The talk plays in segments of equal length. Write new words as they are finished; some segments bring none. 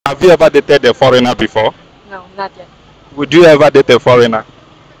Have you ever dated a foreigner before? No, not yet. Would you ever date a foreigner?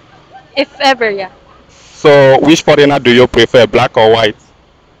 If ever, yeah. So which foreigner do you prefer, black or white?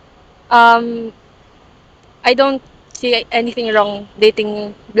 Um, I don't see anything wrong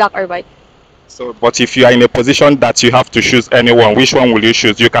dating black or white. So, but if you are in a position that you have to choose anyone, which one will you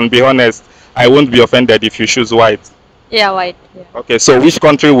choose? You can be honest. I won't be offended if you choose white. Yeah, white. Yeah. Okay, so which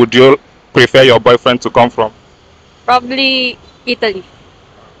country would you prefer your boyfriend to come from? Probably Italy.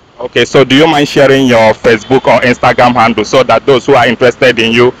 Okay, so do you mind sharing your Facebook or Instagram handle so that those who are interested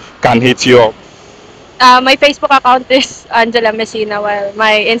in you can hit you up? My Facebook account is Angela Messina, while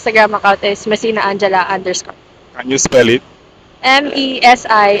my Instagram account is Messina Angela _ Can you spell it?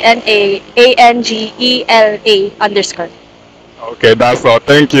 MESINAANGELA _ Okay, that's all.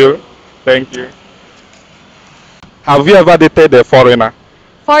 Thank you. Thank you. Have you ever dated a foreigner?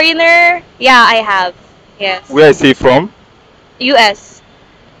 Foreigner? Yeah, I have. Yes. Where is he from? US.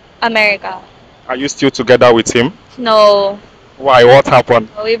 America. Are you still together with him? No. Why? What happened?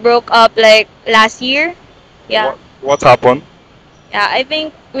 We broke up like last year. Yeah. What happened? Yeah, I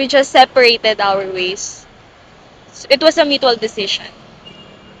think we just separated our ways. It was a mutual decision.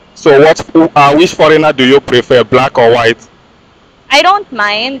 So which foreigner do you prefer, black or white? I don't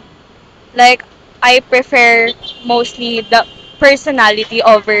mind. Like, I prefer mostly the personality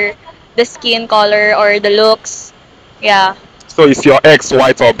over the skin color or the looks. Yeah. So is your ex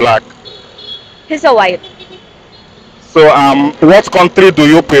white or black? He's a white. So what country do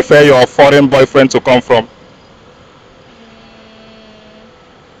you prefer your foreign boyfriend to come from?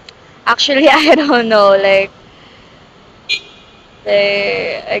 Actually, I don't know.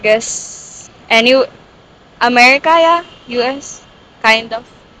 I guess any America, yeah, US, kind of.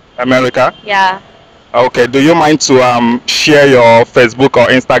 America? Yeah. Okay, do you mind to share your Facebook or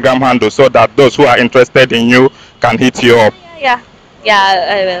Instagram handle so that those who are interested in you can hit you up? Yeah.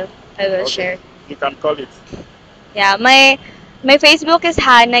 Yeah, I will. I will share. You can call it. Yeah, my Facebook is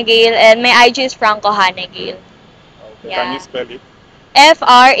Hannah Gale and my IG is Franco Hannah Gale. Okay, Yeah. can you spell it?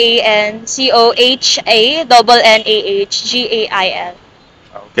 FrancoNahGail.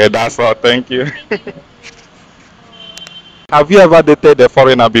 Okay, that's all. Thank you. Have you ever dated a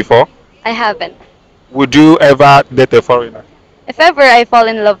foreigner before? I haven't. Would you ever date a foreigner? If ever I fall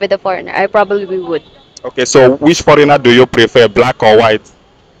in love with a foreigner, I probably would. Okay, so which foreigner do you prefer, black or white?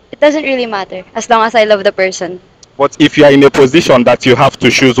 It doesn't really matter as long as I love the person. But if you are in a position that you have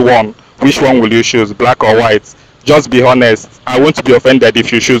to choose one, which one will you choose, black or white? Just be honest. I won't be offended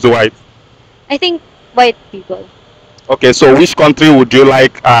if you choose white. I think white people. Okay, so which country would you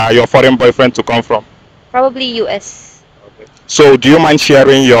like your foreign boyfriend to come from? Probably US. So do you mind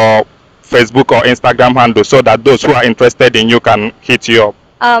sharing your Facebook or Instagram handle so that those who are interested in you can hit you up?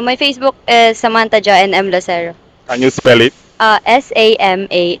 My Facebook is Samantha Ja and M. Lucero. Can you spell it?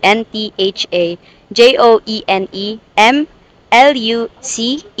 SAMANTHAJOENEMLUCERO.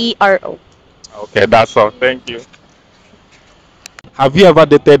 Okay, that's all. Thank you. Have you ever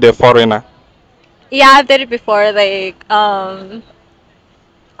dated a foreigner? Yeah, I've did it before, like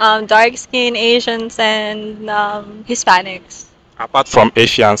dark skin Asians and Hispanics. Apart from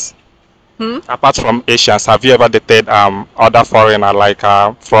Asians, Hmm? have you ever dated other foreigner like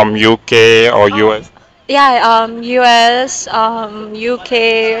from UK or US? Yeah, US,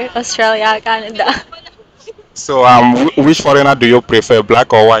 UK, Australia, Canada. So which foreigner do you prefer,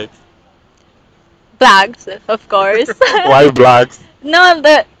 black or white? Blacks, of course. Why blacks? No,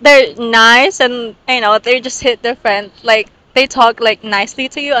 they're nice and they just hit different. Like they talk like nicely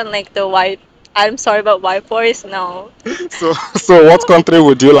to you, unlike the white. I'm sorry about white boys. No. So what country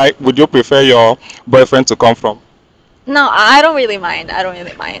would you prefer your boyfriend to come from? No, I don't really mind. I don't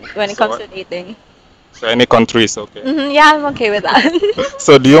really mind when it So comes to dating. So any country is okay. Yeah, I'm okay with that.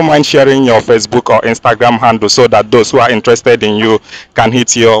 So do you mind sharing your Facebook or Instagram handle so that those who are interested in you can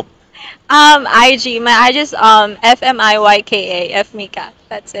hit you up? IG. My IG is FMIYKA Fmika.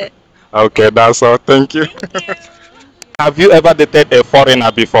 That's it. Okay, that's all. Thank you. Have you ever dated a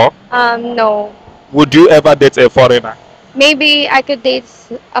foreigner before? No. Would you ever date a foreigner? Maybe I could date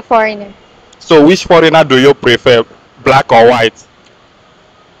a foreigner. So which foreigner do you prefer, black or white?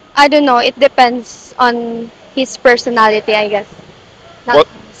 I don't know. It depends on his personality, I guess. Not What?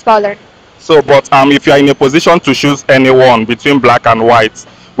 his color. So, but if you are in a position to choose anyone between black and white,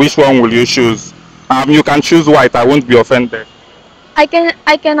 which one will you choose? You can choose white. I won't be offended. I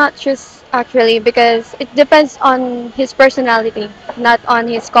cannot choose actually because it depends on his personality, not on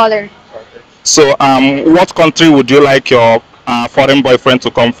his color. So, what country would you like your foreign boyfriend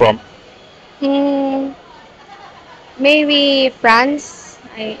to come from? Hmm, maybe France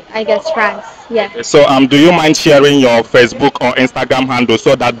I guess France. Yeah. So do you mind sharing your Facebook or Instagram handle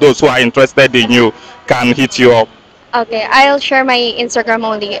so that those who are interested in you can hit you up? Okay, I'll share my Instagram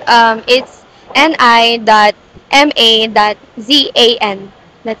only. It's ni.ma.zan.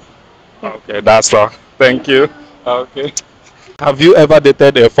 That's it. Okay, that's all. Thank you. Okay. Have you ever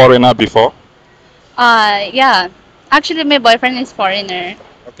dated a foreigner before? Yeah. Actually, my boyfriend is foreigner.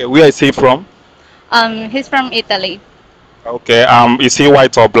 Okay, where is he from? He's from Italy. Okay, is he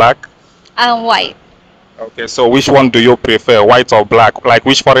white or black? White. Okay, so which one do you prefer, white or black? Like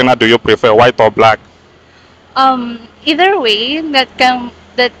which foreigner do you prefer, white or black? Either way,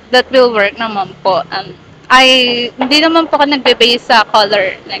 that will work naman po. Hindi naman po ako nagbe-base sa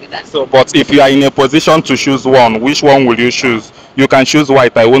color like that. So, but if you are in a position to choose one, which one will you choose? You can choose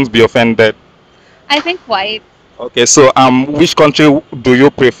white. I won't be offended. I think white. Okay, so which country do you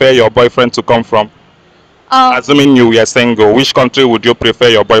prefer your boyfriend to come from? Assuming you were single, which country would you prefer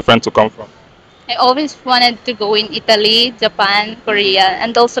your boyfriend to come from? I always wanted to go in Italy, Japan, Korea,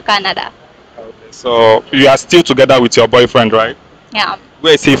 and also Canada. Okay, so you are still together with your boyfriend, right? Yeah.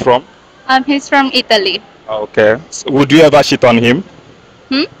 Where is he from? He's from Italy. Okay. So would you ever cheat on him?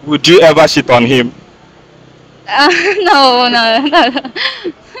 Hmm? Would you ever cheat on him? No, no, no.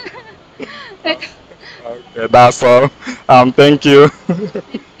 Okay, that's all. Thank you.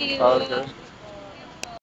 Thank you. Okay.